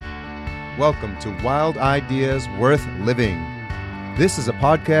Welcome to Wild Ideas Worth Living. This is a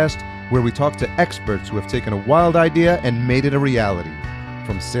podcast where we talk to experts who have taken a wild idea and made it a reality.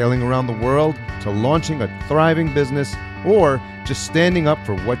 From sailing around the world to launching a thriving business or just standing up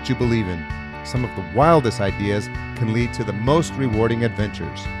for what you believe in. Some of the wildest ideas can lead to the most rewarding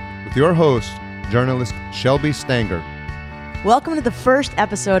adventures. With your host, journalist Shelby Stanger. Welcome to the first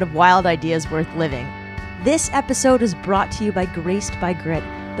episode of Wild Ideas Worth Living. This episode is brought to you by Graced by Grit.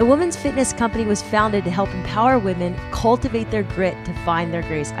 The women's fitness company was founded to help empower women cultivate their grit to find their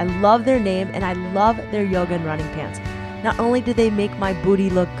grace. I love their name and I love their yoga and running pants. Not only do they make my booty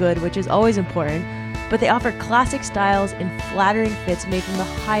look good, which is always important, but they offer classic styles and flattering fits made from the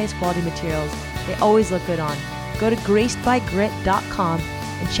highest quality materials. They always look good on. Go to gracedbygrit.com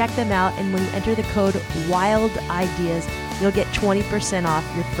and check them out, and when you enter the code WILDIdeas, you'll get 20% off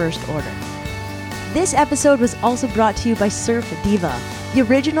your first order. This episode was also brought to you by Surf Diva. The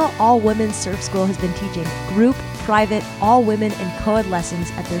original all-women surf school has been teaching group, private, all-women, and co-ed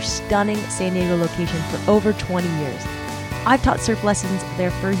lessons at their stunning San Diego location for over 20 years. I've taught surf lessons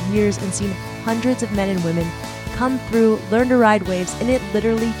there for years and seen hundreds of men and women come through, learn to ride waves, and it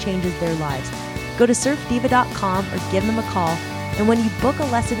literally changes their lives. Go to surfdiva.com or give them a call, and when you book a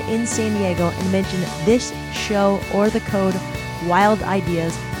lesson in San Diego and mention this show or the code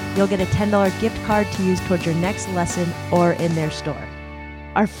WILDIdeas, you'll get a $10 gift card to use towards your next lesson or in their store.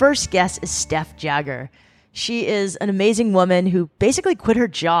 Our first guest is Steph Jagger. She is an amazing woman who basically quit her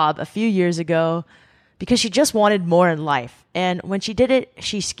job a few years ago because she just wanted more in life. And when she did it,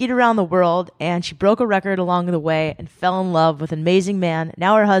 she skied around the world and she broke a record along the way and fell in love with an amazing man,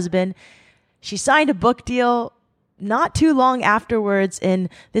 now her husband. She signed a book deal not too long afterwards, and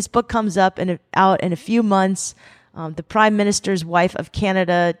this book comes out in a few months. The Prime Minister's wife of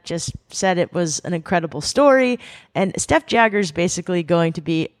Canada just said it was an incredible story, and Steph Jagger is basically going to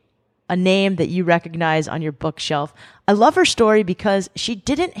be a name that you recognize on your bookshelf. I love her story because she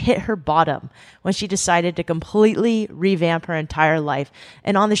didn't hit her bottom when she decided to completely revamp her entire life.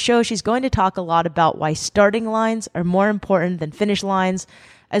 And on the show, she's going to talk a lot about why starting lines are more important than finish lines,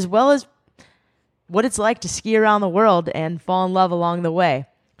 as well as what it's like to ski around the world and fall in love along the way.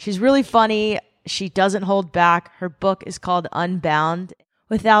 She's really funny. She doesn't hold back. Her book is called Unbound.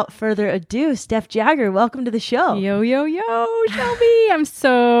 Without further ado, Steph Jagger, welcome to the show. Yo, yo, yo, Shelby. I'm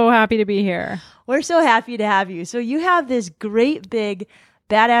so happy to be here. We're so happy to have you. So you have this great, big,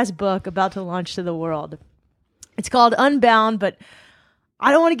 badass book about to launch to the world. It's called Unbound, but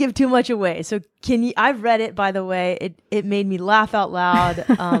I don't want to give too much away. So I've read it, by the way. It made me laugh out loud.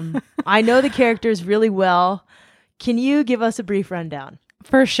 I know the characters really well. Can you give us a brief rundown?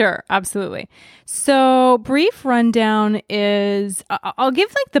 For sure. Absolutely. So brief rundown is, I'll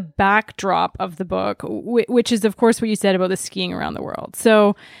give like the backdrop of the book, which is of course what you said about the skiing around the world.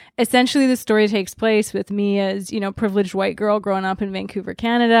 So essentially the story takes place with me as, privileged white girl growing up in Vancouver,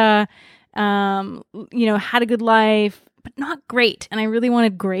 Canada, had a good life, but not great. And I really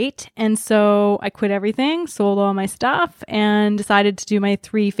wanted great. And so I quit everything, sold all my stuff, and decided to do my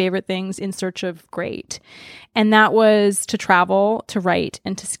 3 favorite things in search of great. And that was to travel, to write,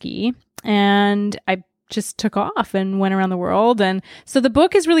 and to ski. And I just took off and went around the world. And so the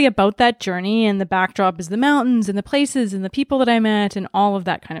book is really about that journey, and the backdrop is the mountains and the places and the people that I met and all of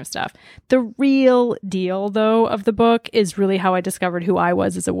that kind of stuff. The real deal, though, of the book is really how I discovered who I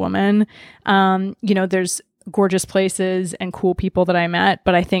was as a woman. There's gorgeous places and cool people that I met,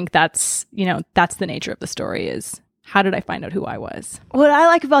 but I think that's the nature of the story is how did I find out who I was? What I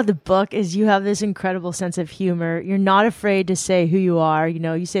like about the book is you have this incredible sense of humor. You're not afraid to say who you are.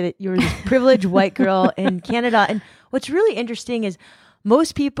 You say that you're this privileged white girl in Canada. And what's really interesting is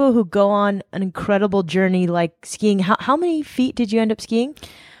most people who go on an incredible journey like skiing, how many feet did you end up skiing?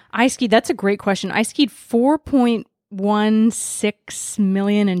 That's a great question. I skied 4.16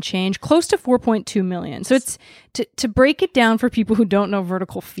 million and change, close to 4.2 million. So it's to break it down for people who don't know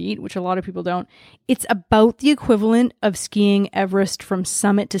vertical feet, which a lot of people don't, it's about the equivalent of skiing Everest from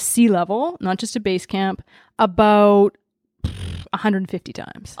summit to sea level, not just a base camp, about 150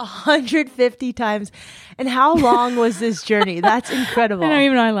 times. 150 times. And how long was this journey? That's incredible. I know,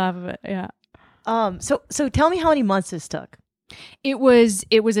 even I laugh at it. Yeah. So tell me how many months this took. It was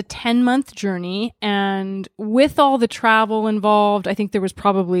a 10-month journey, and with all the travel involved, I think there was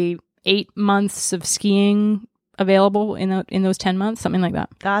probably 8 months of skiing available in those 10 months, something like that.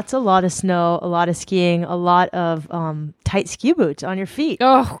 That's a lot of snow, a lot of skiing, a lot of tight ski boots on your feet.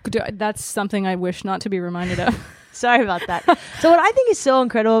 Oh, that's something I wish not to be reminded of. Sorry about that. So what I think is so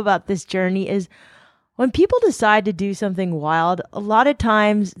incredible about this journey is when people decide to do something wild, a lot of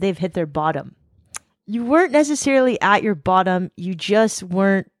times they've hit their bottom. You weren't necessarily at your bottom. You just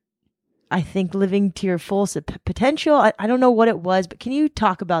weren't I think, living to your fullest potential. I don't know what it was, but can you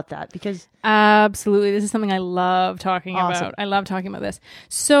talk about that? Because absolutely, this is something I love talking about. I love talking about this.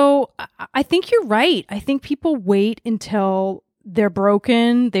 So I think you're right. I think people wait until they're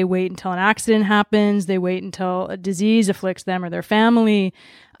broken. They wait until an accident happens. They wait until a disease afflicts them or their family.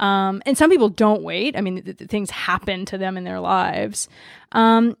 And some people don't wait. I mean, things happen to them in their lives.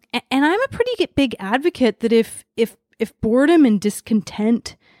 And I'm a pretty big advocate that if boredom and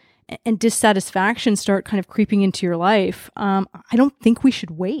discontent and dissatisfaction start kind of creeping into your life, I don't think we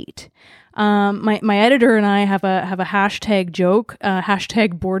should wait. My editor and I have a hashtag joke,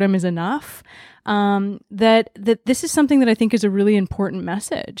 hashtag boredom is enough. That this is something that I think is a really important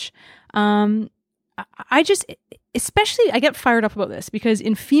message. Especially I get fired up about this because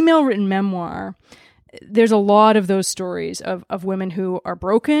in female written memoir, there's a lot of those stories of women who are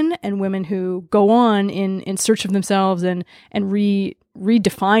broken and women who go on in search of themselves and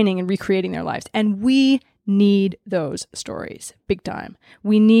redefining and recreating their lives. And we need those stories big time.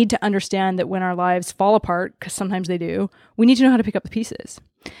 We need to understand that when our lives fall apart, because sometimes they do, we need to know how to pick up the pieces.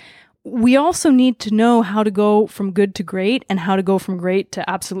 We also need to know how to go from good to great and how to go from great to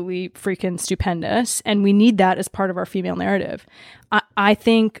absolutely freaking stupendous. And we need that as part of our female narrative. I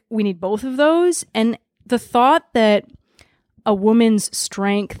think we need both of those. And the thought that a woman's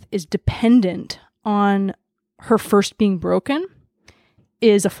strength is dependent on her first being broken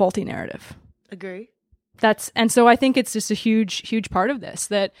is a faulty narrative. Agree. And so I think it's just a huge, huge part of this,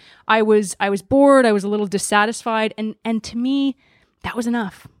 that I was bored. I was a little dissatisfied. And to me, that was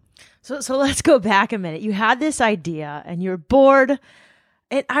enough. So let's go back a minute. You had this idea and you're bored.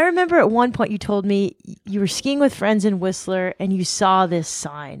 And I remember at one point you told me you were skiing with friends in Whistler and you saw this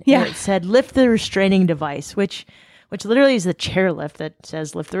sign. Yeah. And it said, lift the restraining device, which literally is the chairlift that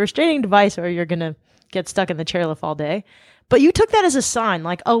says, lift the restraining device or you're going to get stuck in the chairlift all day. But you took that as a sign,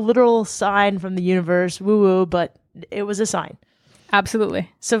 like a literal sign from the universe, woo-woo, but it was a sign. Absolutely.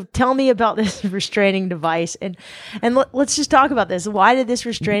 So tell me about this restraining device and let's just talk about this. Why did this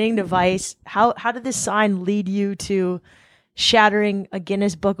restraining device, how did this sign lead you to shattering a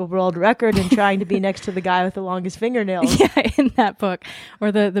Guinness Book of World Record and trying to be next to the guy with the longest fingernails? Yeah, in that book,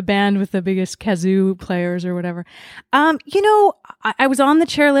 or the band with the biggest kazoo players or whatever. I was on the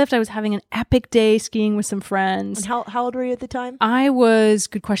chairlift. I was having an epic day skiing with some friends. And how old were you at the time? I was,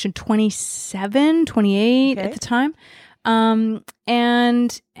 good question, 27, 28 at the time. And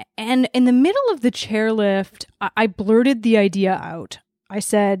in the middle of the chairlift, I blurted the idea out. I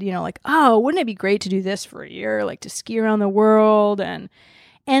said, oh, wouldn't it be great to do this for a year, like to ski around the world? And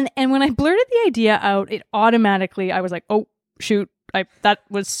when I blurted the idea out, it automatically, I was like, oh, shoot, that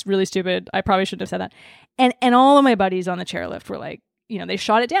was really stupid. I probably shouldn't have said that. And all of my buddies on the chairlift were like, they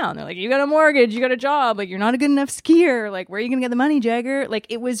shot it down. They're like, you got a mortgage, you got a job, like you're not a good enough skier. Like, where are you going to get the money, Jagger? Like,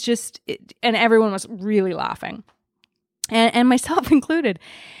 it was just, and everyone was really laughing. And myself included.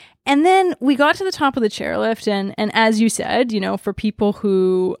 And then we got to the top of the chairlift, and as you said, for people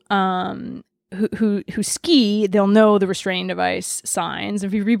who ski, they'll know the restraining device signs.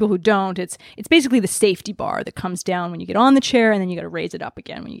 And for people who don't, it's basically the safety bar that comes down when you get on the chair, and then you got to raise it up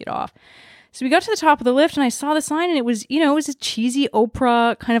again when you get off. So we got to the top of the lift, and I saw the sign, and it was a cheesy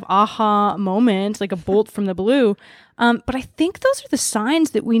Oprah kind of aha moment, like a bolt from the blue. But I think those are the signs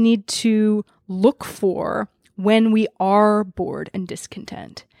that we need to look for when we are bored and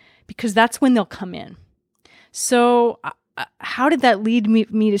discontent, because that's when they'll come in. So how did that lead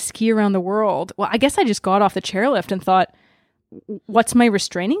me to ski around the world? Well, I guess I just got off the chairlift and thought, what's my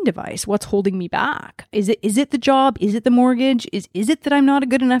restraining device? What's holding me back? Is it the job? Is it the mortgage? Is it that I'm not a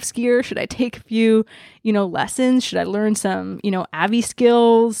good enough skier? Should I take a few, lessons? Should I learn some, Avi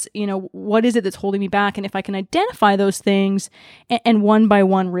skills? What is it that's holding me back? And if I can identify those things and one by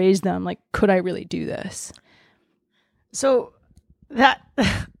one raise them, like, could I really do this? So that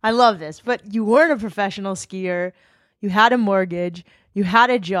I love this, but you weren't a professional skier. You had a mortgage. You had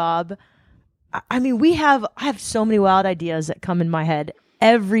a job. I mean, I have so many wild ideas that come in my head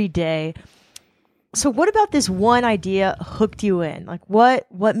every day. So what about this one idea hooked you in? Like what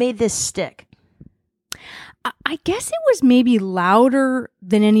made this stick? I guess it was maybe louder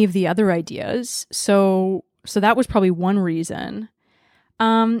than any of the other ideas. So that was probably one reason.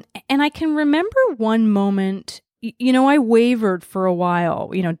 And I can remember one moment. I wavered for a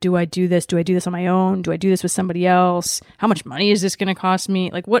while. Do I do this? Do I do this on my own? Do I do this with somebody else? How much money is this going to cost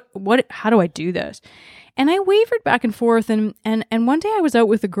me? Like, how do I do this? And I wavered back and forth. And one day I was out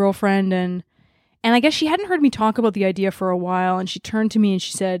with a girlfriend and I guess she hadn't heard me talk about the idea for a while. And she turned to me and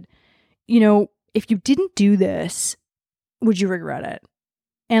she said, if you didn't do this, would you regret it?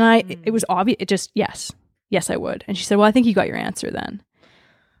 And it was obvious. It just, yes, I would. And she said, well, I think you got your answer then.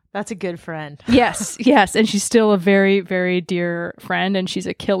 That's a good friend. Yes. And she's still a very, very dear friend, and she's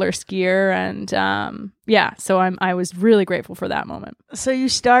a killer skier. And so I was really grateful for that moment. So you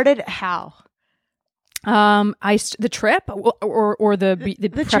started how? The trip or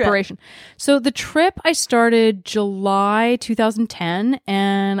the preparation. Trip. So the trip I started July 2010,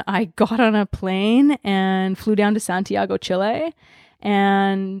 and I got on a plane and flew down to Santiago, Chile,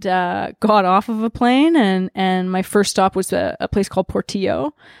 and got off of a plane, and my first stop was a place called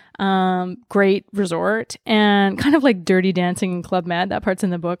Portillo. Great resort, and kind of like Dirty Dancing and Club Med. That part's in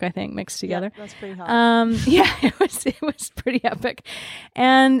the book, I think, mixed together. Yeah, that's pretty hot. It was pretty epic,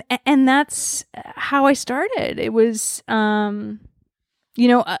 and that's how I started. It was, about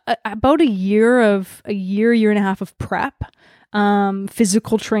a year and a half of prep,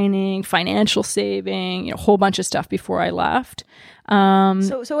 physical training, financial saving, a whole bunch of stuff before I left.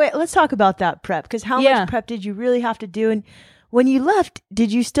 So wait, let's talk about that prep, because how much prep did you really have to do? And when you left,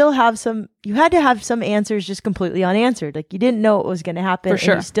 did you still have you had to have some answers just completely unanswered. Like you didn't know what was going to happen. For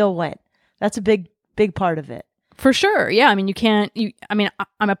sure. And you still went. That's a big part of it. For sure. Yeah. I mean,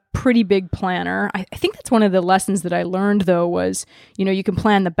 I'm a pretty big planner. I think that's one of the lessons that I learned, though, was, you can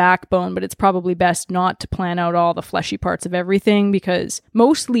plan the backbone, but it's probably best not to plan out all the fleshy parts of everything, because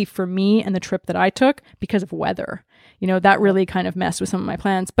mostly for me and the trip that I took, because of weather, that really kind of messed with some of my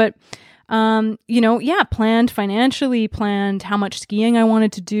plans. But planned financially, planned how much skiing I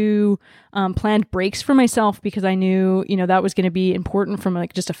wanted to do, planned breaks for myself, because I knew, that was going to be important from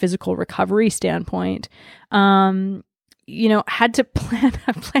like just a physical recovery standpoint. Had to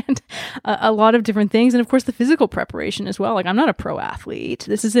planned a lot of different things. And of course the physical preparation as well. Like I'm not a pro athlete.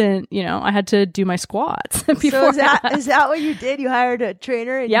 This isn't, I had to do my squats before. So is that what you did? You hired a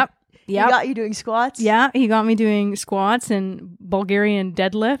trainer? And Yep. He got you doing squats? Yeah, he got me doing squats and Bulgarian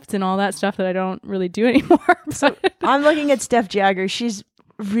deadlifts and all that stuff that I don't really do anymore. So I'm looking at Steph Jagger. She's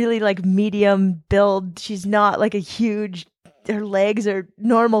really like medium build. She's not like her legs are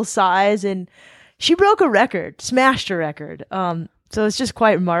normal size, and she broke a record, smashed a record. So it's just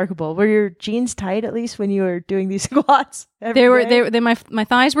quite remarkable. Were your jeans tight at least when you were doing these squats? My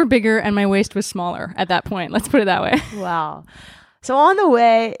thighs were bigger and my waist was smaller at that point. Let's put it that way. Wow. So on the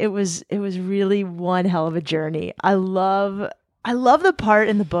way, it was really one hell of a journey. I love the part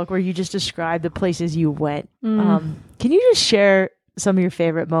in the book where you just describe the places you went. Can you just share some of your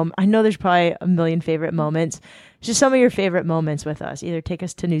favorite moments? I know there's probably a million favorite moments. Just some of your favorite moments with us. Either take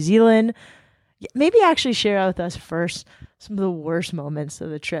us to New Zealand, maybe actually share with us first some of the worst moments of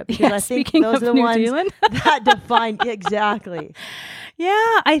the trip, because I think those are the New ones Zealand. that define exactly.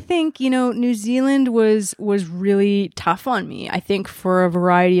 Yeah, I think, New Zealand was really tough on me, I think, for a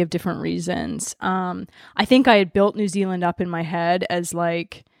variety of different reasons. I think I had built New Zealand up in my head as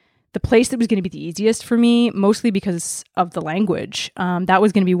like the place that was going to be the easiest for me, mostly because of the language. That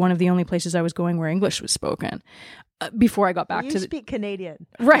was going to be one of the only places I was going where English was spoken. Before I got back to speak Canadian.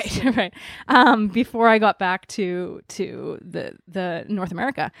 Right. Before I got back to the North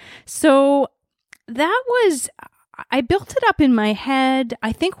America. So that was, I built it up in my head.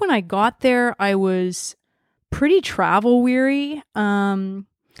 I think when I got there, I was pretty travel weary. And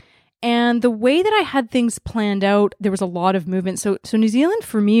the way that I had things planned out, there was a lot of movement. So New Zealand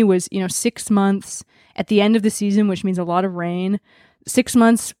for me was, 6 months at the end of the season, which means a lot of rain. 6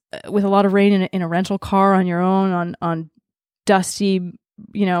 months with a lot of rain in a rental car on your own on dusty,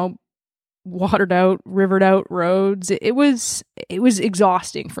 watered out, rivered out roads. It was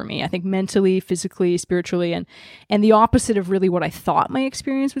exhausting for me, I think, mentally, physically, spiritually, and the opposite of really what I thought my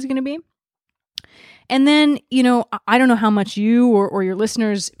experience was going to be. And then, I don't know how much you or your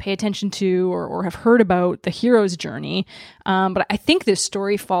listeners pay attention to or have heard about the hero's journey, but I think this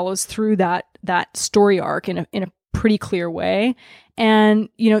story follows through that story arc in a pretty clear way. And,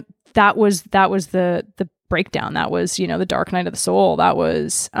 that was the breakdown. That was, the dark night of the soul. That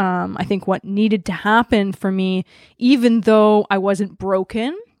was, I think, what needed to happen for me, even though I wasn't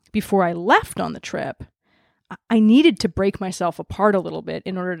broken before I left on the trip. I needed to break myself apart a little bit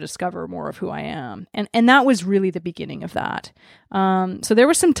in order to discover more of who I am. And that was really the beginning of that. So there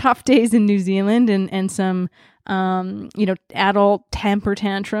were some tough days in New Zealand and some, adult temper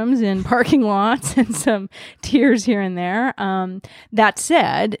tantrums in parking lots and some tears here and there. That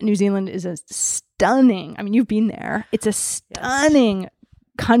said, New Zealand is a stunning, you've been there. It's a stunning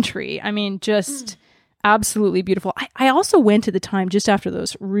country. Just absolutely beautiful. I also went at the time just after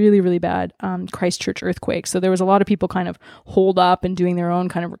those really, really bad Christchurch earthquakes. So there was a lot of people kind of holed up and doing their own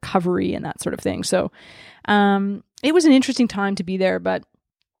kind of recovery and that sort of thing. So it was an interesting time to be there, but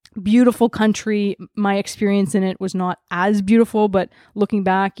beautiful country. My experience in it was not as beautiful, but looking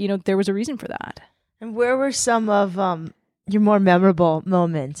back, there was a reason for that. And where were some of your more memorable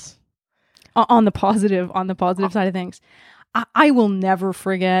moments? On the positive side of things, I will never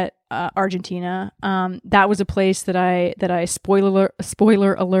forget Argentina. That was a place that I spoiler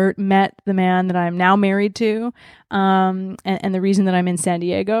alert met the man that I'm now married to, and the reason that I'm in San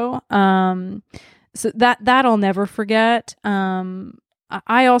Diego. So that I'll never forget.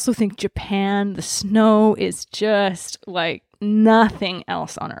 I also think Japan, the snow is just like nothing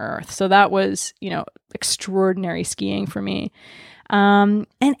else on earth. So that was, extraordinary skiing for me. And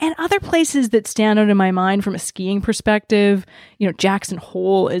other places that stand out in my mind from a skiing perspective, Jackson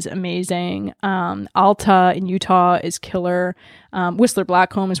Hole is amazing. Alta in Utah is killer. Whistler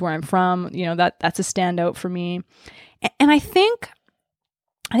Blackcomb is where I'm from. That's a standout for me. And I think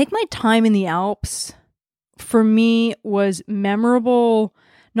my time in the Alps for me was memorable,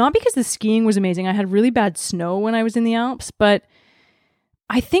 not because the skiing was amazing. I had really bad snow when I was in the Alps, but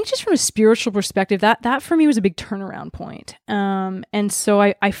I think just from a spiritual perspective, that for me was a big turnaround point. And so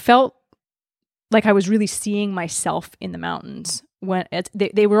I felt like I was really seeing myself in the mountains when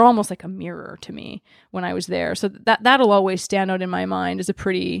they were almost like a mirror to me when I was there. So that'll always stand out in my mind as a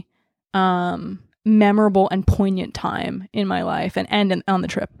pretty memorable and poignant time in my life and on the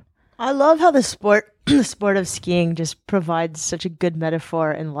trip. I love how the sport of skiing just provides such a good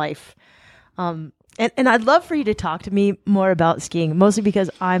metaphor in life. And I'd love for you to talk to me more about skiing, mostly because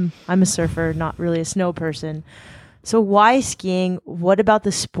I'm a surfer, not really a snow person. So why skiing? What about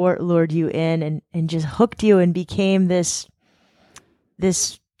the sport lured you in and just hooked you and became this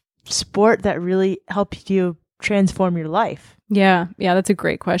sport that really helped you transform your life? Yeah, that's a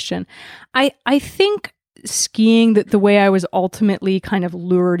great question. I think skiing, the way I was ultimately kind of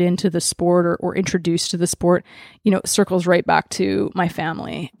lured into the sport or introduced to the sport, circles right back to my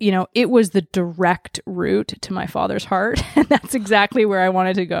family. It was the direct route to my father's heart. And that's exactly where I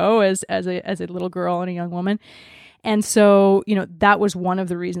wanted to go as a little girl and a young woman. And so, that was one of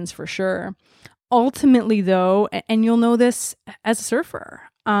the reasons for sure. Ultimately though, and you'll know this as a surfer,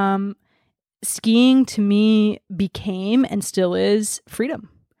 skiing to me became and still is freedom.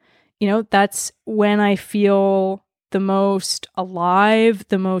 That's when I feel the most alive,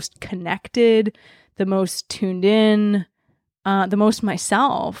 the most connected, the most tuned in, the most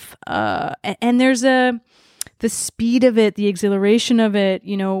myself. And there's the speed of it, the exhilaration of it,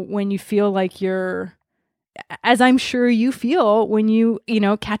 when you feel like you're, as I'm sure you feel when you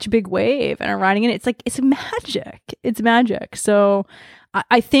catch a big wave and are riding it. It's magic. It's magic. So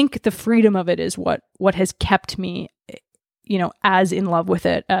I think the freedom of it is what has kept me as in love with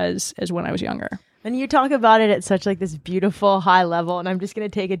it as when I was younger. And you talk about it at such like this beautiful high level. And I'm just going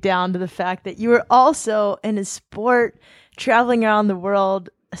to take it down to the fact that you were also in a sport traveling around the world,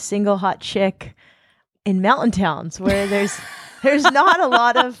 a single hot chick in mountain towns where there's not a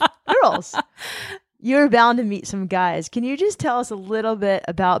lot of girls. You're bound to meet some guys. Can you just tell us a little bit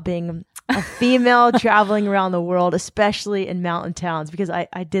about being a female traveling around the world, especially in mountain towns? Because I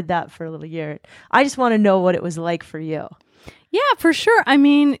did that for a little year. I just want to know what it was like for you. Yeah, for sure. I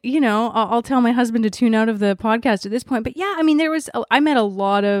mean, I'll tell my husband to tune out of the podcast at this point. But yeah, I mean, I met a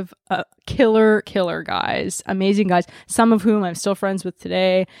lot of killer guys, amazing guys, some of whom I'm still friends with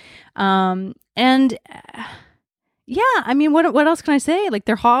today. Yeah, I mean, what else can I say? Like,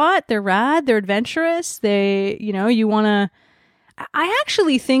 they're hot, they're rad, they're adventurous. They, you want to. I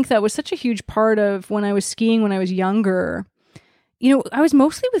actually think that was such a huge part of when I was skiing when I was younger. I was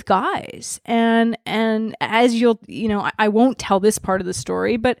mostly with guys, and as you'll, I won't tell this part of the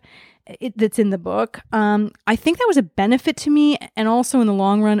story, but that's in the book. I think that was a benefit to me, and also in the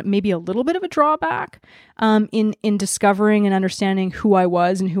long run, maybe a little bit of a drawback in discovering and understanding who I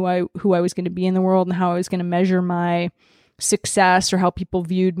was and who I was going to be in the world and how I was going to measure my success or how people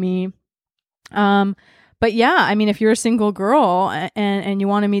viewed me. But yeah, I mean, if you're a single girl and you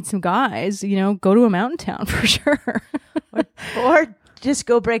want to meet some guys, go to a mountain town for sure. or just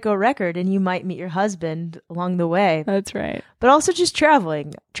go break a record and you might meet your husband along the way. That's right. But also just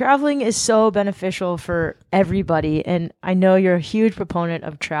traveling. Traveling is so beneficial for everybody. And I know you're a huge proponent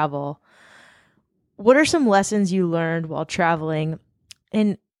of travel. What are some lessons you learned while traveling?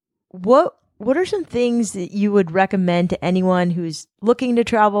 And what are some things that you would recommend to anyone who's looking to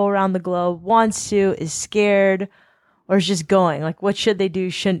travel around the globe, wants to, is scared, or is just going? Like, what should they do,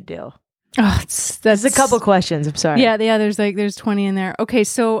 shouldn't do? Oh, that's a couple questions. I'm sorry. Yeah. There's 20 in there. Okay.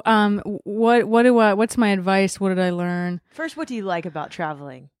 So, what's my advice? What did I learn? First, what do you like about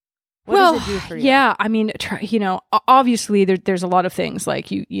traveling? What does it do for you? Yeah, I mean, obviously there's a lot of things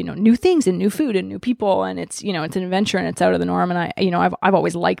like new things and new food and new people, and it's it's an adventure and it's out of the norm, and I've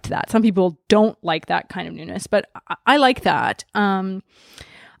always liked that. Some people don't like that kind of newness, but I like that.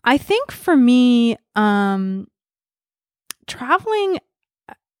 I think for me, traveling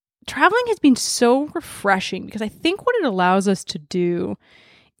has been so refreshing because I think what it allows us to do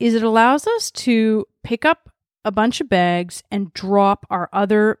is it allows us to pick up a bunch of bags and drop our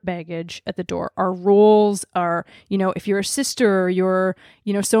other baggage at the door. Our roles are, if you're a sister, you're,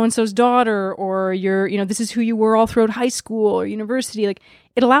 so-and-so's daughter, or you're, this is who you were all throughout high school or university. Like,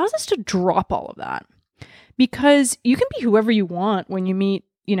 it allows us to drop all of that because you can be whoever you want when you meet,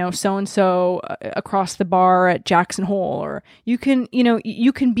 so-and-so across the bar at Jackson Hole, or you can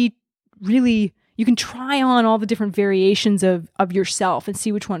be really, you can try on all the different variations of yourself and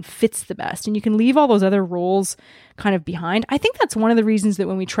see which one fits the best. And you can leave all those other roles kind of behind. I think that's one of the reasons that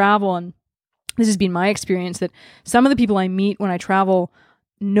when we travel, and this has been my experience, that some of the people I meet when I travel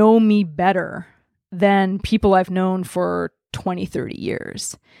know me better than people I've known for 20, 30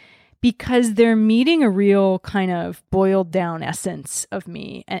 years. Because they're meeting a real kind of boiled down essence of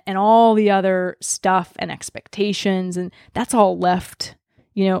me and all the other stuff and expectations. And that's all left,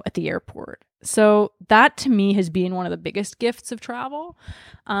 at the airport. So that to me has been one of the biggest gifts of travel.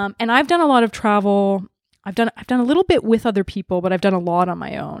 And I've done a lot of travel. I've done a little bit with other people, but I've done a lot on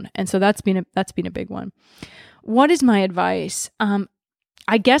my own. And so that's been a big one. What is my advice?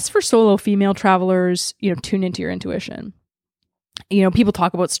 I guess for solo female travelers, tune into your intuition. People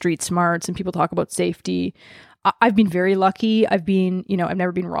talk about street smarts and people talk about safety. I've been very lucky. I've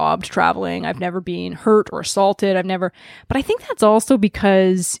never been robbed traveling. I've never been hurt or assaulted. But I think that's also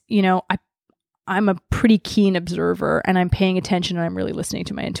because, I'm a pretty keen observer and I'm paying attention and I'm really listening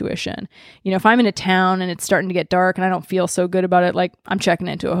to my intuition. If I'm in a town and it's starting to get dark and I don't feel so good about it, like I'm checking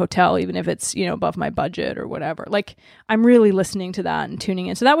into a hotel, even if it's, above my budget or whatever. Like I'm really listening to that and tuning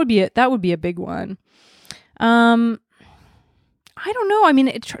in. So that would be a big one. I don't know. I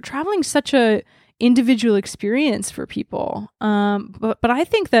mean, traveling is such a individual experience for people. But I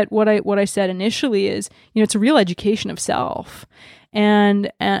think that what I said initially is, it's a real education of self. And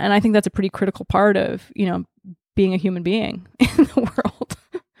I think that's a pretty critical part of, being a human being in the world.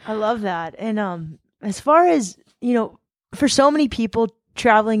 I love that. And as far as, for so many people,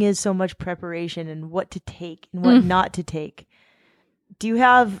 traveling is so much preparation and what to take and what not to take. Do you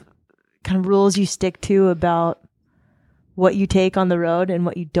have kind of rules you stick to about what you take on the road and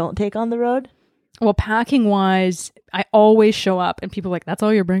what you don't take on the road? Well, packing wise, I always show up and people are like, that's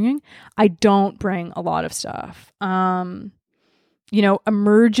all you're bringing? I don't bring a lot of stuff.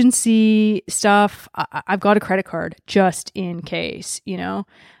 Emergency stuff, I've got a credit card just in case,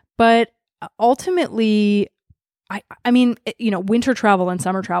 but ultimately, I mean, winter travel and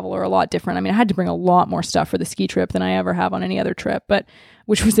summer travel are a lot different. I mean, I had to bring a lot more stuff for the ski trip than I ever have on any other trip,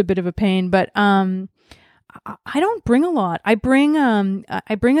 which was a bit of a pain, but I don't bring a lot. I bring a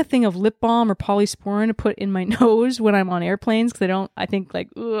thing of lip balm or polysporin to put in my nose when I'm on airplanes because I think like,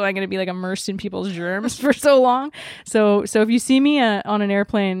 ooh, I'm going to be like immersed in people's germs for so long. So if you see me on an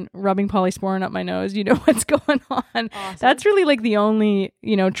airplane rubbing polysporin up my nose, you know what's going on. Awesome. That's really like the only,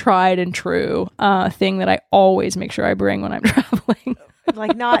 tried and true thing that I always make sure I bring when I'm traveling.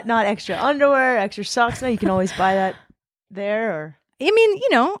 Like not extra underwear, extra socks. No, you can always buy that there or... I mean,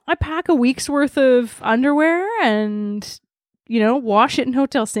 I pack a week's worth of underwear and, wash it in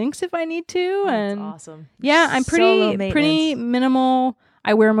hotel sinks if I need to. That's awesome. Yeah, I'm pretty minimal.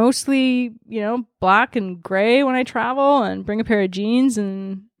 I wear mostly, black and gray when I travel and bring a pair of jeans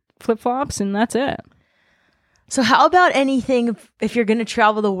and flip-flops and that's it. So how about anything if you're going to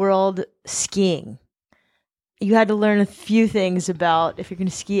travel the world skiing? You had to learn a few things about if you're going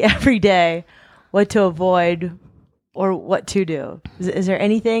to ski every day, what to avoid or what to do. Is there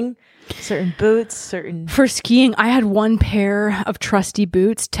anything? Certain boots, For skiing, I had one pair of trusty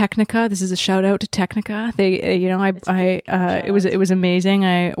boots, Technica. This is a shout out to Technica. They, it was amazing.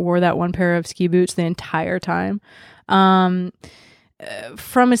 I wore that one pair of ski boots the entire time. From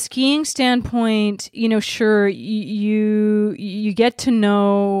a skiing standpoint, sure, you get to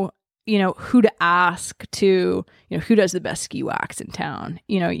know, who to ask to, who does the best ski wax in town,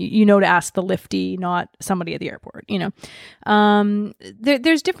 to ask the lifty, not somebody at the airport,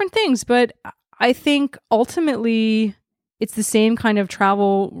 there's different things, but I think ultimately it's the same kind of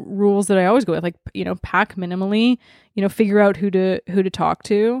travel rules that I always go with, like, pack minimally, figure out who to talk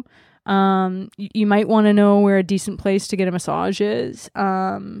to. You might want to know where a decent place to get a massage is.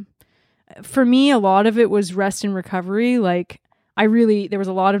 For me, a lot of it was rest and recovery. Like, there was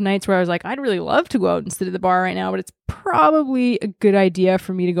a lot of nights where I was like, I'd really love to go out and sit at the bar right now, but it's probably a good idea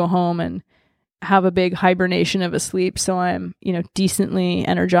for me to go home and have a big hibernation of a sleep so I'm, decently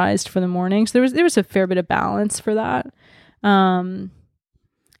energized for the morning. So there was a fair bit of balance for that. And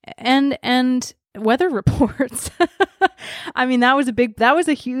weather reports. I mean, that was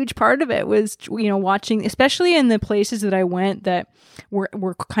a huge part of it, was, watching, especially in the places that I went that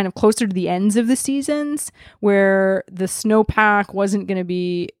were kind of closer to the ends of the seasons, where the snowpack wasn't going to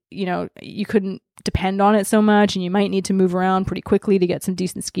be, you couldn't depend on it so much, and you might need to move around pretty quickly to get some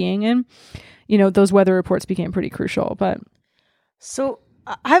decent skiing in. Those weather reports became pretty crucial. But so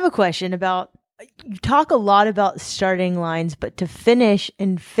I have a question about, you talk a lot about starting lines, but to finish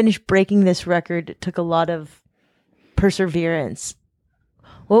breaking this record, it took a lot of perseverance.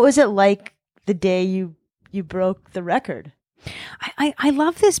 What was it like the day you broke the record? I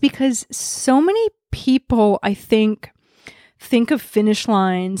love this because so many people, I think of finish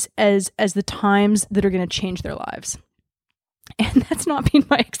lines as the times that are going to change their lives. And that's not been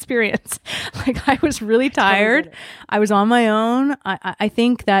my experience. Like, I was really tired. I was on my own. I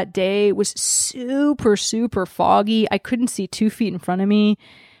think that day was super, super foggy. I couldn't see 2 feet in front of me.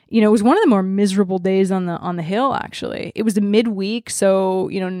 It was one of the more miserable days on the hill, actually. It was a midweek, so,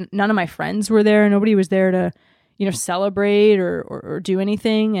 none of my friends were there. Nobody was there to, celebrate or do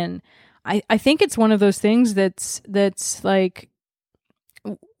anything. And I think it's one of those things that's like,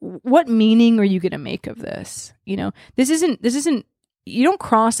 what meaning are you going to make of this? This isn't, you don't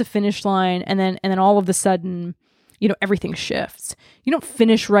cross a finish line and then all of a sudden, everything shifts. You don't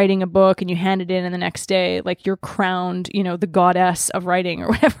finish writing a book and you hand it in, and the next day, like, you're crowned, the goddess of writing or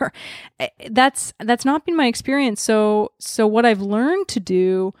whatever. That's not been my experience. So what I've learned to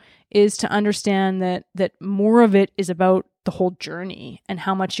do is to understand that more of it is about the whole journey and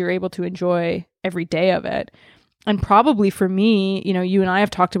how much you're able to enjoy every day of it. And probably for me, you and I have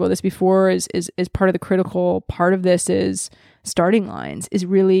talked about this before, is part of the critical part of this is starting lines, is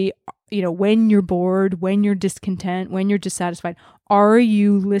really, when you're bored, when you're discontent, when you're dissatisfied, are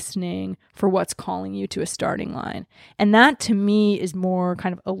you listening for what's calling you to a starting line? And that, to me, is more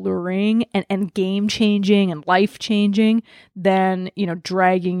kind of alluring and game changing and life changing than,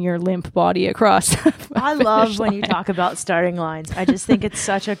 dragging your limp body across. I love when you talk about starting lines. I just think it's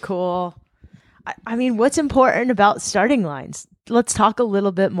such a cool... I mean, what's important about starting lines? Let's talk a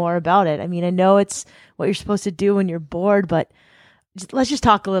little bit more about it. I mean, I know it's what you're supposed to do when you're bored, but let's just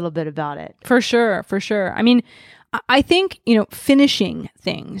talk a little bit about it. For sure. I mean, I think, finishing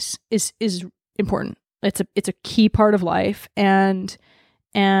things is important. It's a key part of life, and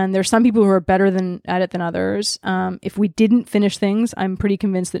there's some people who are better at it than others. If we didn't finish things, I'm pretty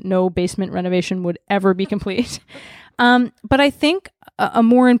convinced that no basement renovation would ever be complete. But I think a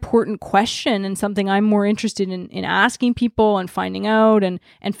more important question, and something I'm more interested in asking people and finding out and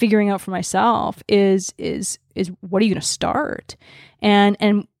figuring out for myself is what are you going to start?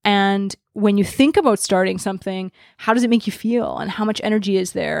 And when you think about starting something, how does it make you feel, and how much energy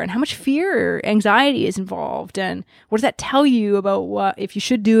is there, and how much fear or anxiety is involved, and what does that tell you about what, if you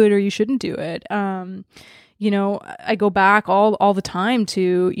should do it or you shouldn't do it? I go back all the time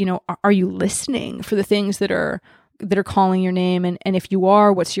to, are you listening for the things that are calling your name? And if you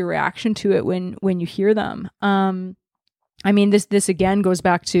are, what's your reaction to it when you hear them? I mean, this again goes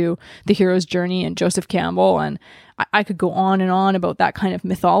back to the hero's journey and Joseph Campbell, and I could go on and on about that kind of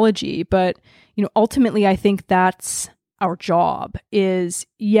mythology, but ultimately I think that's our job. Is,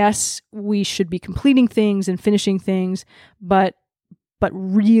 yes, we should be completing things and finishing things, but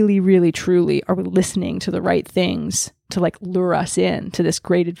really, really, truly, are we listening to the right things to, like, lure us in to this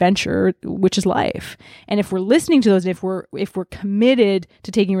great adventure, which is life? And if we're listening to those, if we're committed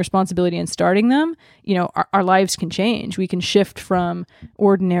to taking responsibility and starting them, our lives can change. We can shift from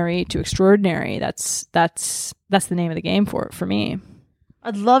ordinary to extraordinary. That's the name of the game for me.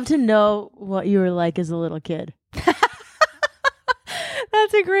 I'd love to know what you were like as a little kid.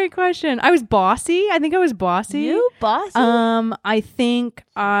 That's a great question. I was bossy. I think I was bossy. You bossy? I think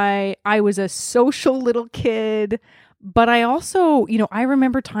I was a social little kid, but I also, I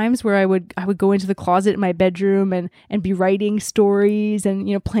remember times where I would go into the closet in my bedroom and be writing stories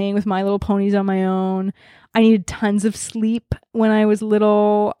and, playing with My Little Ponies on my own. I needed tons of sleep when I was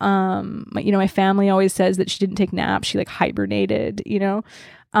little. My family always says that she didn't take naps. She, like, hibernated,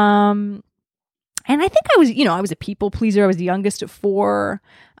 and I think I was a people pleaser. I was the youngest of 4.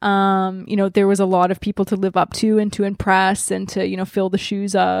 There was a lot of people to live up to and to impress and to, fill the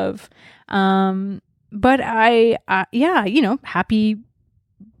shoes of. But happy,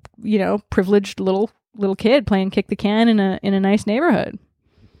 privileged little kid playing kick the can in a nice neighborhood.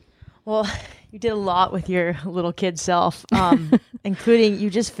 Well, you did a lot with your little kid self, including you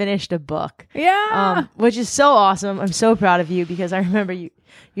just finished a book. Yeah. Which is so awesome. I'm so proud of you, because I remember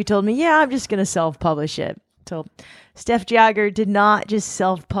you told me, yeah, I'm just going to self-publish it. So Steph Jagger did not just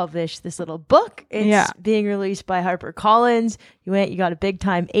self-publish this little book. It's being released by HarperCollins. You got a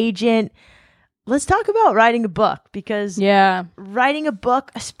big-time agent. let's talk about writing a book, because writing a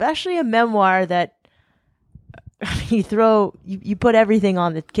book, especially a memoir that you put everything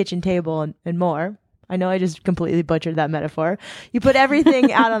on the kitchen table and more. I know I just completely butchered that metaphor. You put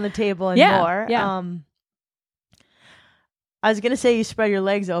everything out on the table and more. Yeah. I was going to say you spread your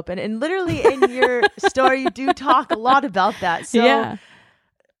legs open, and literally in your story, you do talk a lot about that.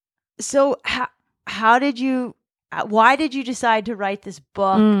 So why did you decide to write this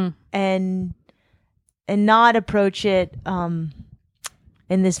book and not approach it in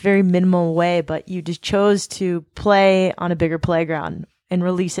this very minimal way, but you just chose to play on a bigger playground and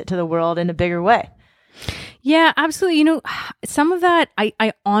release it to the world in a bigger way? Yeah, absolutely. You know, some of that,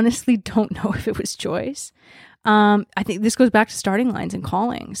 I honestly don't know if it was choice. I think this goes back to starting lines and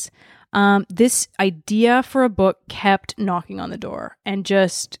callings. This idea for a book kept knocking on the door, and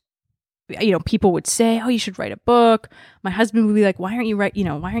just, you know, people would say, "Oh, you should write a book." My husband would be like, "Why aren't you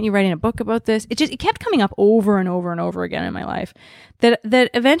writing a book about this?" It kept coming up over and over and over again in my life. That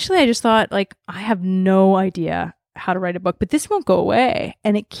eventually I just thought, like, I have no idea how to write a book, but this won't go away,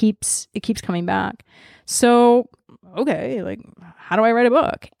 and it keeps coming back. So, okay, like, how do I write a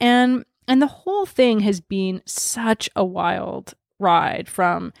book? And the whole thing has been such a wild ride,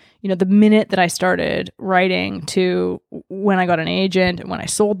 from, you know, the minute that I started writing to when I got an agent and when I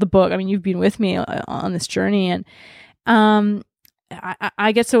sold the book. I mean, you've been with me on this journey, and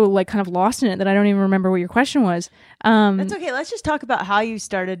I get so, like, kind of lost in it that I don't even remember what your question was. That's okay. Let's just talk about how you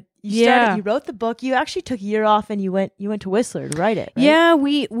started. You wrote the book. You actually took a year off and you went to Whistler to write it, right? Yeah,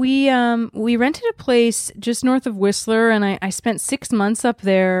 we rented a place just north of Whistler, and I spent 6 months up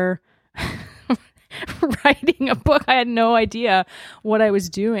there writing a book. I had no idea what I was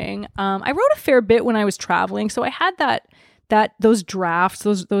doing. I wrote a fair bit when I was traveling, so I had those drafts,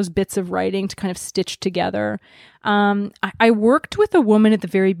 those bits of writing to kind of stitch together. I worked with a woman at the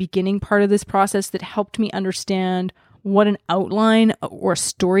very beginning part of this process that helped me understand what an outline or a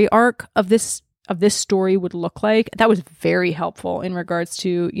story arc of this story would look like. That was very helpful in regards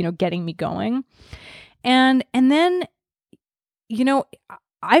to, you know, getting me going. And then, you know,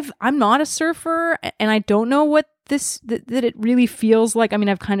 I'm not a surfer, and I don't know what that it really feels like. I mean,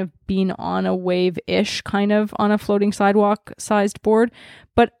 I've kind of been on a wave-ish, kind of on a floating sidewalk-sized board,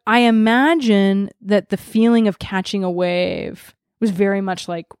 but I imagine that the feeling of catching a wave was very much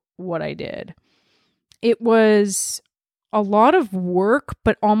like what I did. It was a lot of work,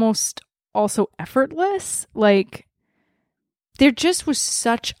 but almost also effortless. Like, there just was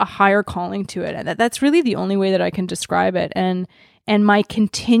such a higher calling to it. And that's really the only way that I can describe it. And my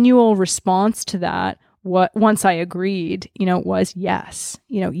continual response to that, once I agreed, you know, was yes.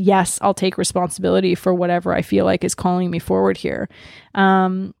 You know, yes, I'll take responsibility for whatever I feel like is calling me forward here.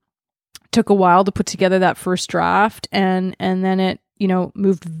 Took a while to put together that first draft, and then it, you know,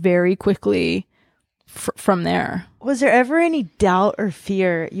 moved very quickly from there. Was there ever any doubt or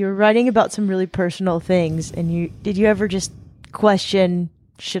fear? You were writing about some really personal things, and did you ever just question,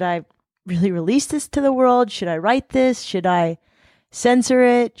 should I really release this to the world? Should I write this? Should I censor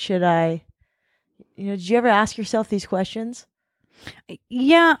it? Should I, did you ever ask yourself these questions?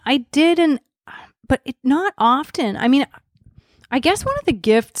 Yeah, I did. But not often. I mean, I guess one of the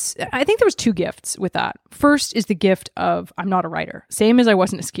gifts, I think there was two gifts with that. First is the gift of, I'm not a writer. Same as I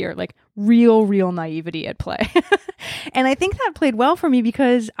wasn't a skier, like real naivety at play. And I think that played well for me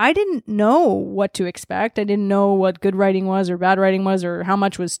because I didn't know what to expect. I didn't know what good writing was or bad writing was, or how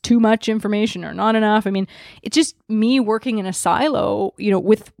much was too much information or not enough. I mean, it's just me working in a silo,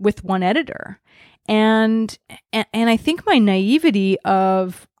 with one editor. And I think my naivety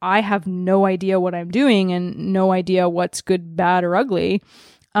of, I have no idea what I'm doing and no idea what's good, bad, or ugly,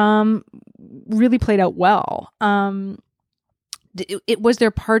 really played out well. Was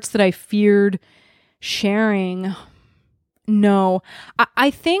there parts that I feared sharing? No.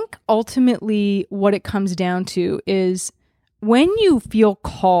 I think ultimately what it comes down to is when you feel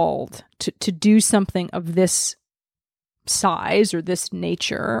called to do something of this size or this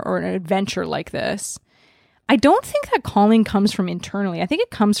nature or an adventure like this, I don't think that calling comes from internally. I think it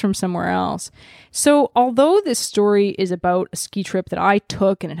comes from somewhere else. So although this story is about a ski trip that I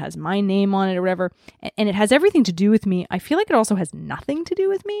took and it has my name on it or whatever, and it has everything to do with me, I feel like it also has nothing to do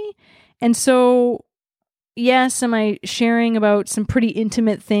with me. And so, yes, am I sharing about some pretty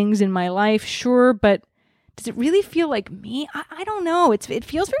intimate things in my life? Sure, but does it really feel like me? I don't know. It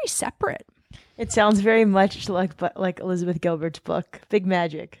feels very separate. It sounds very much like Elizabeth Gilbert's book, Big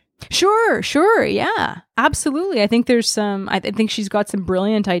Magic. Sure. Yeah, absolutely. I think I think she's got some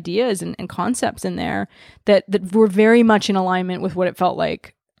brilliant ideas and concepts in there that were very much in alignment with what it felt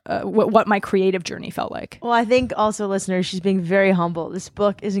like what my creative journey felt like. Well, I think also, listeners, she's being very humble. This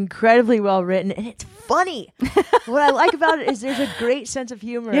book is incredibly well written, and it's funny. What I like about it is there's a great sense of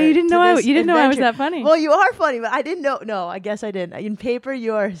humor. Yeah, you didn't know I was that funny. Well, you are funny, but I didn't know. No, I guess I didn't. In paper,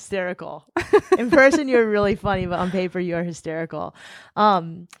 you are hysterical. In person, you're really funny, but on paper, you are hysterical.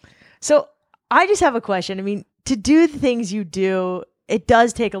 So I just have a question. I mean, to do the things you do, it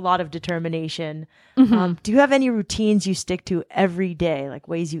does take a lot of determination. Mm-hmm. Do you have any routines you stick to every day, like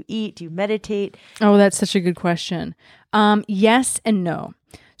ways you eat? Do you meditate? Oh, that's such a good question. Yes and no.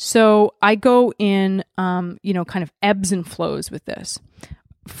 So I go in, kind of ebbs and flows with this.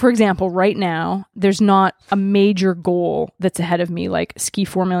 For example, right now, there's not a major goal that's ahead of me, like ski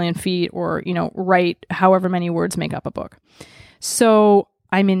 4 million feet or, write however many words make up a book. So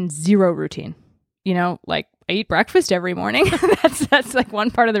I'm in zero routine, like I eat breakfast every morning. That's like one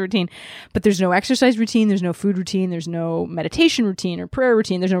part of the routine, but there's no exercise routine. There's no food routine. There's no meditation routine or prayer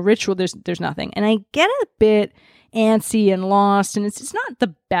routine. There's no ritual. There's nothing. And I get a bit antsy and lost, and it's not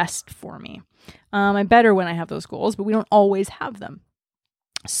the best for me. I'm better when I have those goals, but we don't always have them.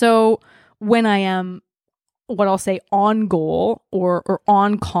 So when I am, what I'll say, on goal or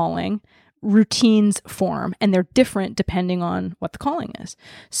on calling, routines form, and they're different depending on what the calling is.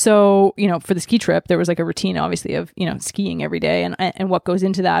 So, for the ski trip, there was like a routine, obviously, of, skiing every day and what goes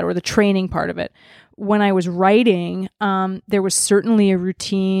into that, or the training part of it. When I was writing, there was certainly a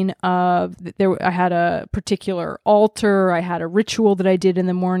routine of I had a particular altar. I had a ritual that I did in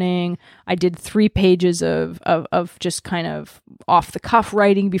the morning. I did 3 pages of just kind of off the cuff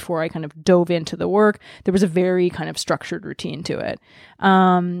writing before I kind of dove into the work. There was a very kind of structured routine to it.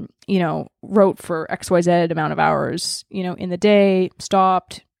 Wrote for XYZ amount of hours, in the day,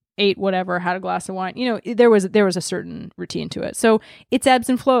 stopped, ate whatever, had a glass of wine. There was a certain routine to it. So it's ebbs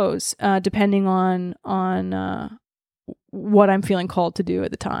and flows, depending on what I'm feeling called to do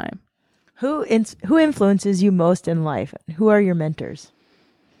at the time. Who influences you most in life? Who are your mentors?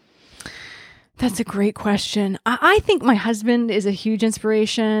 That's a great question. I think my husband is a huge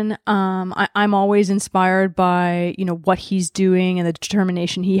inspiration. I'm always inspired by, what he's doing and the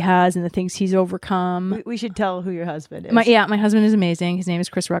determination he has and the things he's overcome. We should tell who your husband is. My husband is amazing. His name is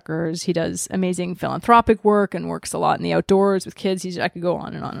Chris Ruckers. He does amazing philanthropic work and works a lot in the outdoors with kids. I could go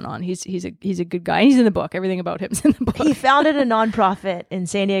on and on and on. He's a good guy. He's in the book. Everything about him is in the book. He founded a nonprofit in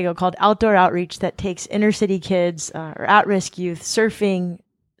San Diego called Outdoor Outreach that takes inner city kids or at-risk youth surfing,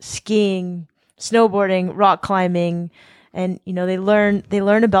 skiing, snowboarding, rock climbing, and they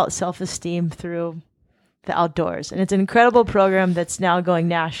learn about self-esteem through the outdoors. And it's an incredible program that's now going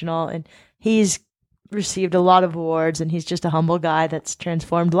national, and he's received a lot of awards, and he's just a humble guy that's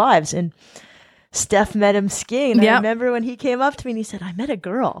transformed lives. And Steph met him skiing. And I remember when he came up to me and he said, "I met a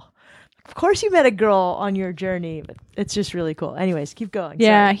girl." Of course you met a girl on your journey, but it's just really cool. Anyways, keep going.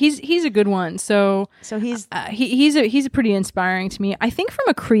 Yeah, Sorry. he's a good one. So he's a pretty inspiring to me. I think from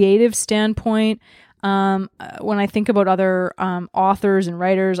a creative standpoint, when I think about other authors and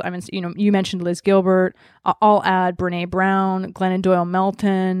writers, you mentioned Liz Gilbert. I'll add Brene Brown, Glennon Doyle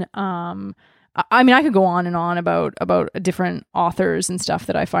Melton. I could go on and on about different authors and stuff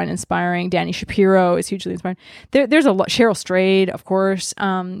that I find inspiring. Dani Shapiro is hugely inspiring. There's a lot. Cheryl Strayed, of course,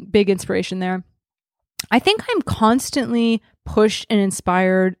 big inspiration there. I think I'm constantly pushed and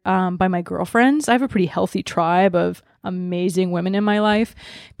inspired by my girlfriends. I have a pretty healthy tribe of amazing women in my life.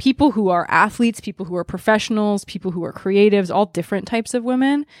 People who are athletes, people who are professionals, people who are creatives, all different types of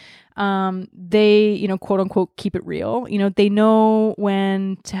women. They, quote unquote, keep it real. They know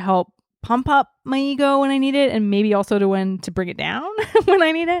when to help pump up my ego when I need it, and maybe also when to bring it down when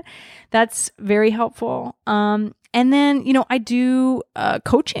I need it. That's very helpful. And then, I do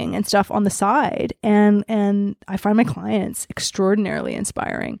coaching and stuff on the side, and I find my clients extraordinarily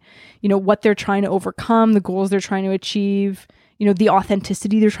inspiring. What they're trying to overcome, the goals they're trying to achieve, the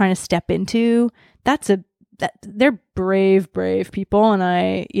authenticity they're trying to step into. They're brave people, and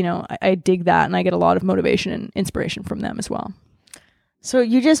I dig that, and I get a lot of motivation and inspiration from them as well. So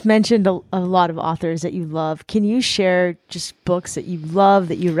you just mentioned a lot of authors that you love. Can you share just books that you love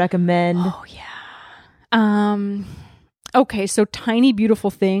that you recommend? Oh yeah. Okay, so Tiny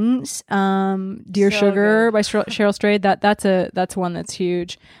Beautiful Things, Dear So Sugar good. by Cheryl Strayed. That's one that's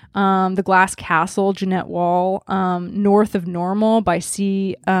huge. The Glass Castle, Jeanette Wall. North of Normal by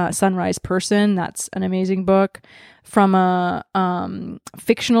Sunrise Person. That's an amazing book. From a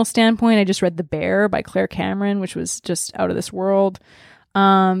fictional standpoint, I just read The Bear by Claire Cameron, which was just out of this world.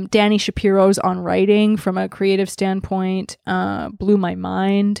 Dani Shapiro's On Writing from a creative standpoint blew my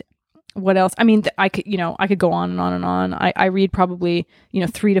mind. What else? I could go on and on and on. I read probably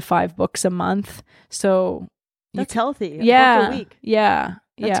 3 to 5 books a month. So That's healthy. Yeah. A book a week. Yeah.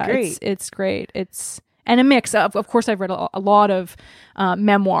 That's great. It's great. And a mix of course, I've read a lot of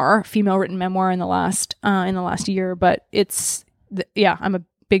memoir, female written memoir in the last year, but I'm a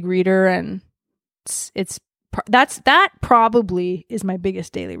big reader, and that probably is my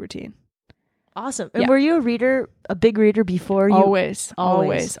biggest daily routine. Awesome. And were you a big reader before you?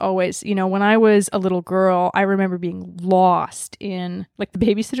 Always. You know, when I was a little girl, I remember being lost in like the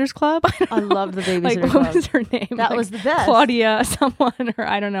Babysitter's Club. I love the Babysitter's Club. What was her name? That was the best. Claudia someone, or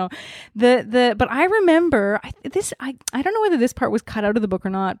I don't know. But I remember I don't know whether this part was cut out of the book or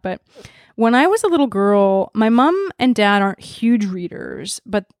not, but when I was a little girl, my mom and dad aren't huge readers,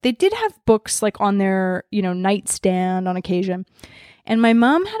 but they did have books like on their, nightstand on occasion. And my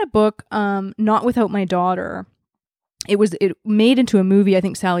mom had a book, Not Without My Daughter. It made into a movie. I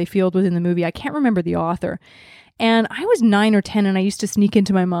think Sally Field was in the movie. I can't remember the author. And I was 9 or 10, and I used to sneak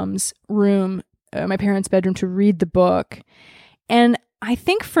into my mom's room, my parents' bedroom, to read the book. And I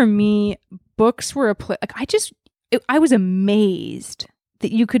think for me, books were I was amazed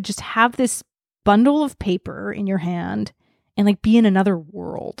that you could just have this bundle of paper in your hand and like be in another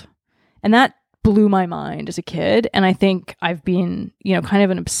world. And that blew my mind as a kid. And I think I've been, kind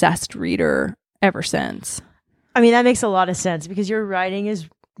of an obsessed reader ever since. I mean, that makes a lot of sense because you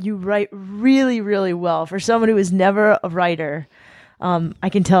write really, really well. For someone who was never a writer, I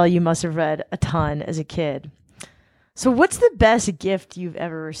can tell you must have read a ton as a kid. So what's the best gift you've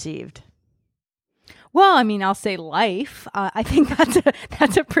ever received? Well, I mean, I'll say life. I think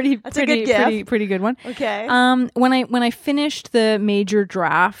that's a pretty good one. Okay. When I finished the major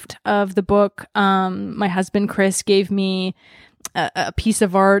draft of the book, my husband Chris gave me a piece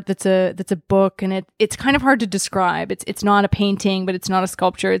of art that's a book, and it's kind of hard to describe. It's not a painting, but it's not a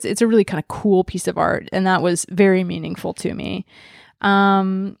sculpture. It's a really kind of cool piece of art, and that was very meaningful to me.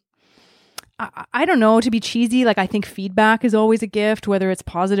 I don't know, to be cheesy, like I think feedback is always a gift, whether it's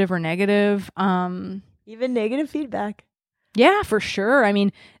positive or negative. Even negative feedback. Yeah, for sure. I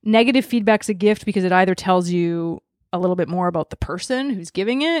mean, negative feedback's a gift because it either tells you a little bit more about the person who's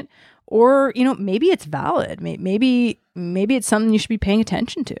giving it, or, maybe it's valid. Maybe it's something you should be paying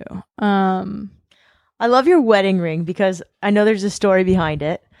attention to. I love your wedding ring because I know there's a story behind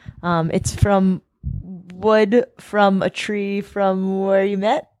it. It's from wood from a tree from where you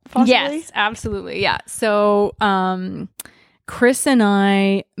met, possibly? Yes, absolutely. Yeah. So Chris and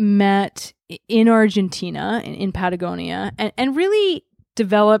I met in Argentina, in Patagonia, and really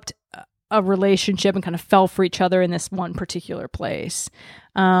developed a relationship and kind of fell for each other in this one particular place.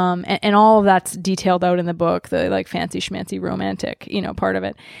 And all of that's detailed out in the book, the like fancy schmancy romantic, part of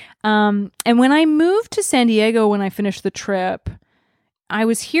it. And when I moved to San Diego, when I finished the trip, I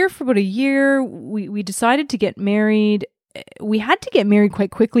was here for about a year. We decided to get married. We had to get married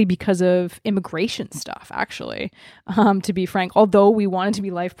quite quickly because of immigration stuff, actually, to be frank, although we wanted to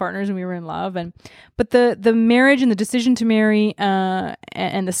be life partners and we were in love. But the marriage and the decision to marry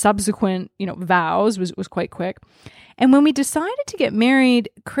and the subsequent, vows was quite quick. And when we decided to get married,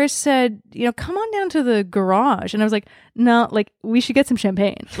 Chris said, come on down to the garage. And I was like, no, like we should get some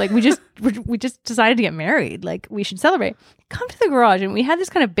champagne. Like we just decided to get married. Like we should celebrate. Come to the garage. And we had this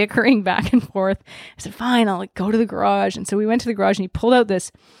kind of bickering back and forth. I said, fine, I'll like go to the garage. And so we went to the garage and he pulled out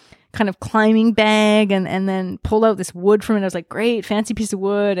this kind of climbing bag and then pulled out this wood from it. I was like, great, fancy piece of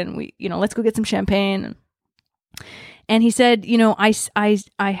wood. And we, let's go get some champagne. And he said,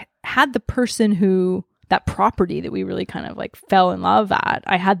 I had the person that property that we really kind of like fell in love at,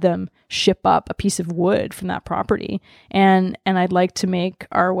 I had them ship up a piece of wood from that property and I'd like to make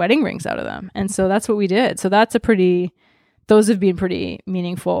our wedding rings out of them. And so that's what we did. So those have been pretty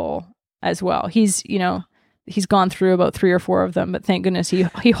meaningful as well. He's gone through about 3 or 4 of them, but thank goodness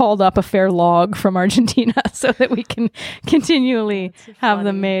he hauled up a fair log from Argentina so that we can continually have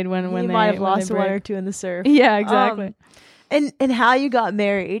them made when they might have lost 1 or 2 in the surf. Yeah, exactly. And how you got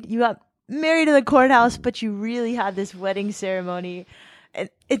married. You got married in the courthouse, but you really had this wedding ceremony. And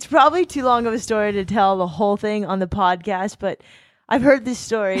it's probably too long of a story to tell the whole thing on the podcast, but I've heard this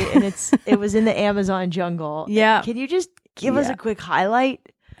story and it was in the Amazon jungle. Yeah. Can you just give us a quick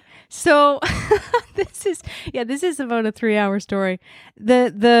highlight? So this is about a 3-hour story.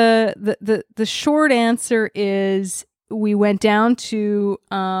 The short answer is we went down to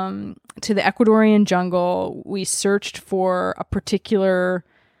the Ecuadorian jungle. We searched for a particular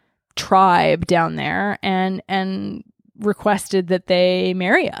tribe down there and requested that they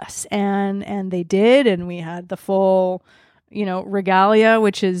marry us, and they did, and we had the full regalia,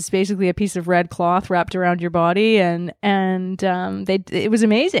 which is basically a piece of red cloth wrapped around your body, and it was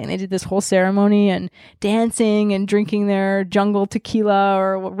amazing. They did this whole ceremony and dancing and drinking their jungle tequila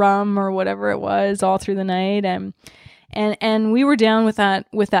or rum or whatever it was all through the night, and we were down with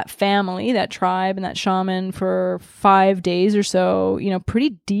that family, that tribe, and that shaman for 5 days or so,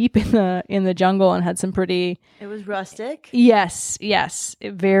 pretty deep in the jungle, and had some pretty. It was rustic. Yes,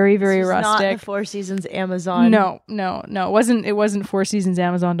 very, very rustic. Not the Four Seasons Amazon. No. It wasn't Four Seasons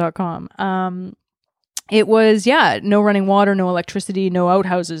Amazon.com. It was no running water, no electricity, no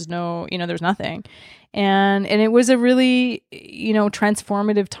outhouses, no, there's nothing. And it was a really,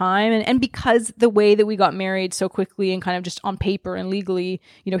 transformative time. And because the way that we got married so quickly and kind of just on paper and legally,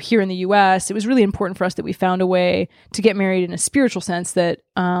 here in the US, it was really important for us that we found a way to get married in a spiritual sense that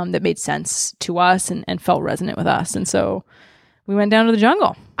made sense to us and felt resonant with us. And so we went down to the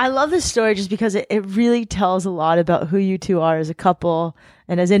jungle. I love this story just because it really tells a lot about who you two are as a couple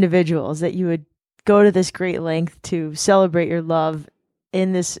and as individuals, that you would go to this great length to celebrate your love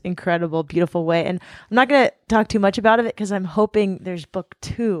in this incredible, beautiful way. And I'm not going to talk too much about it because I'm hoping there's book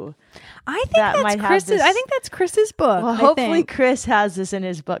 2. I think that's Chris's book. Well, hopefully Chris has this in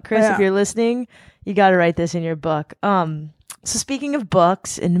his book. Chris, if you're listening, you got to write this in your book. So speaking of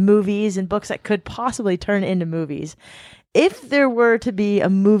books and movies and books that could possibly turn into movies, if there were to be a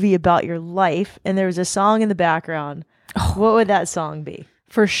movie about your life and there was a song in the background, what would that song be?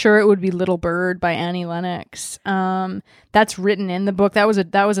 For sure, it would be "Little Bird" by Annie Lennox. That's written in the book. That was a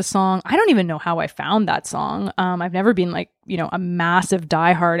song. I don't even know how I found that song. I've never been a massive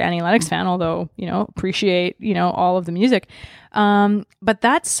diehard Annie Lennox fan, although appreciate all of the music. But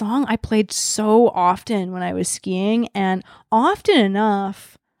that song I played so often when I was skiing, and often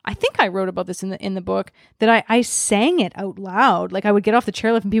enough. I think I wrote about this in the book, that I sang it out loud. Like I would get off the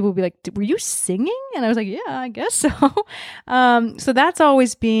chairlift and people would be like, "Were you singing?" And I was like, "Yeah, I guess so." So that's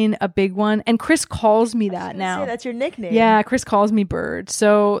always been a big one. And Chris calls me that now. That's your nickname. Yeah, Chris calls me Bird.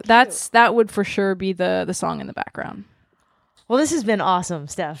 So that would for sure be the song in the background. Well, this has been awesome,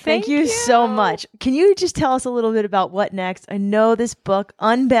 Steph. Thank you so much. Can you just tell us a little bit about what next? I know this book,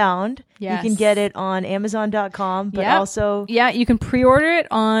 Unbound. Yes. You can get it on Amazon.com, but also... Yeah, you can pre-order it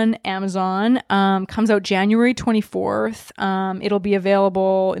on Amazon. Comes out January 24th. It'll be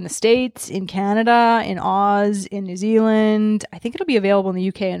available in the States, in Canada, in Oz, in New Zealand. I think it'll be available in the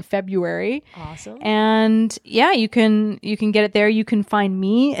UK in February. Awesome. And yeah, you can get it there. You can find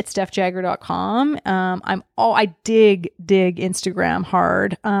me at stephjagger.com. I dig Instagram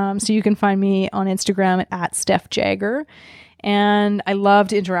hard. So you can find me on Instagram at Steph Jagger. And I love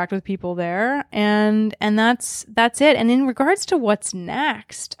to interact with people there, and that's it. And in regards to what's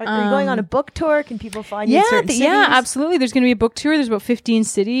next, are you going on a book tour? Can people find you in certain cities? Yeah, absolutely. There's going to be a book tour. There's about 15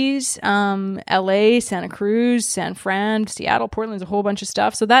 cities: LA, Santa Cruz, San Fran, Seattle, Portland. There's a whole bunch of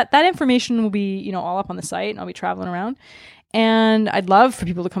stuff. So that information will be all up on the site, and I'll be traveling around. And I'd love for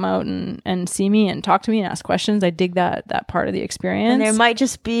people to come out and see me and talk to me and ask questions. I dig that part of the experience. And there might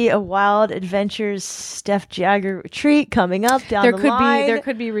just be a Wild Adventures Steph Jagger retreat coming up down the line. There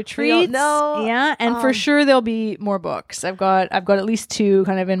could be retreats. We don't know. Yeah, and for sure there'll be more books. I've got at least 2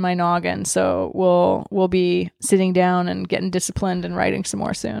 kind of in my noggin. So we'll be sitting down and getting disciplined and writing some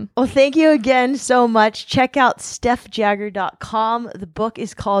more soon. Well, thank you again so much. Check out stephjagger.com. The book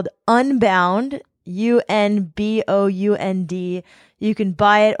is called Unbound. Unbound. You can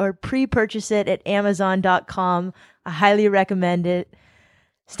buy it or pre-purchase it at Amazon.com. I highly recommend it.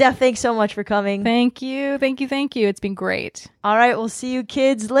 Steph, thanks so much for coming. Thank you. It's been great. All right, we'll see you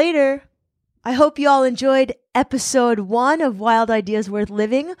kids later. I hope you all enjoyed episode 1 of Wild Ideas Worth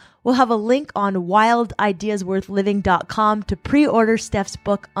Living. We'll have a link on wildideasworthliving.com to pre-order Steph's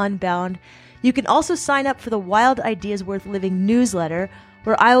book, Unbound. You can also sign up for the Wild Ideas Worth Living newsletter,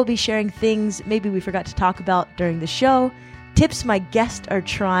 where I will be sharing things maybe we forgot to talk about during the show, tips my guests are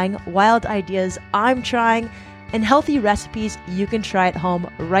trying, wild ideas I'm trying, and healthy recipes you can try at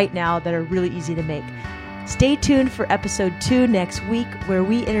home right now that are really easy to make. Stay tuned for episode 2 next week, where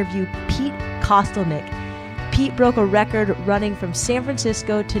we interview Pete Kostelnick. Pete broke a record running from San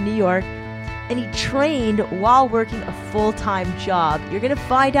Francisco to New York, and he trained while working a full-time job. You're going to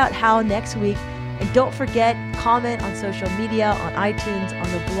find out how next week. And don't forget, comment on social media, on iTunes,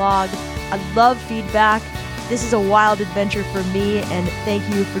 on the blog. I love feedback. This is a wild adventure for me, and thank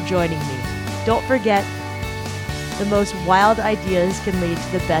you for joining me. Don't forget, the most wild ideas can lead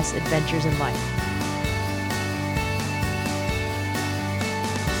to the best adventures in life.